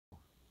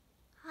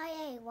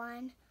Hi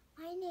everyone,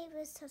 my name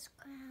is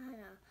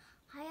Susquehanna.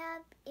 I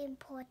have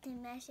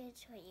important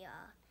message for you.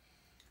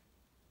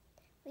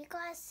 We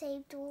gotta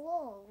save the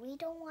world. We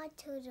don't want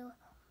the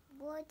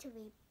world to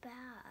be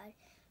bad.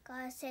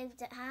 Gotta save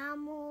the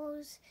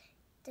animals,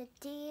 the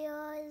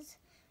deers.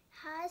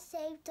 How to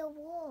save the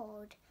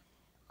world?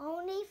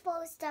 Only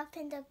throw stuff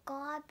in the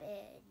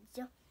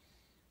garbage.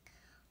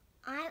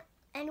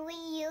 And we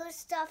use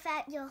stuff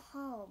at your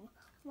home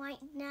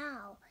right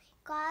now.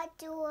 Gotta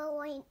do it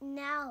right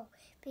now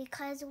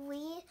because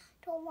we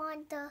don't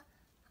want the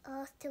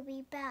earth to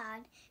be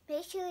bad.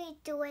 Make sure you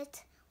do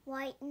it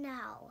right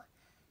now.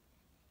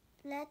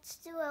 Let's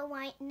do it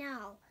right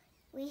now.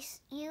 We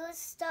use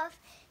stuff.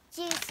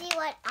 Do you see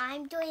what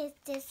I'm doing? Is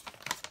this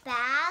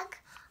bag?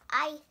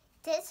 I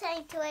did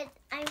something to it.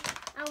 I'm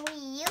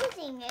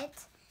reusing it.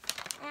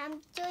 And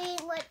I'm doing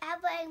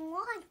whatever I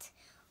want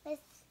with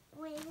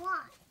what I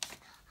want.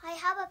 I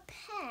have a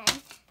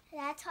pen.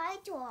 That's how I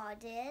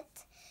drawed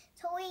it.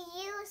 So we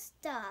use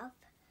stuff.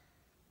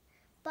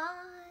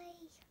 Bye.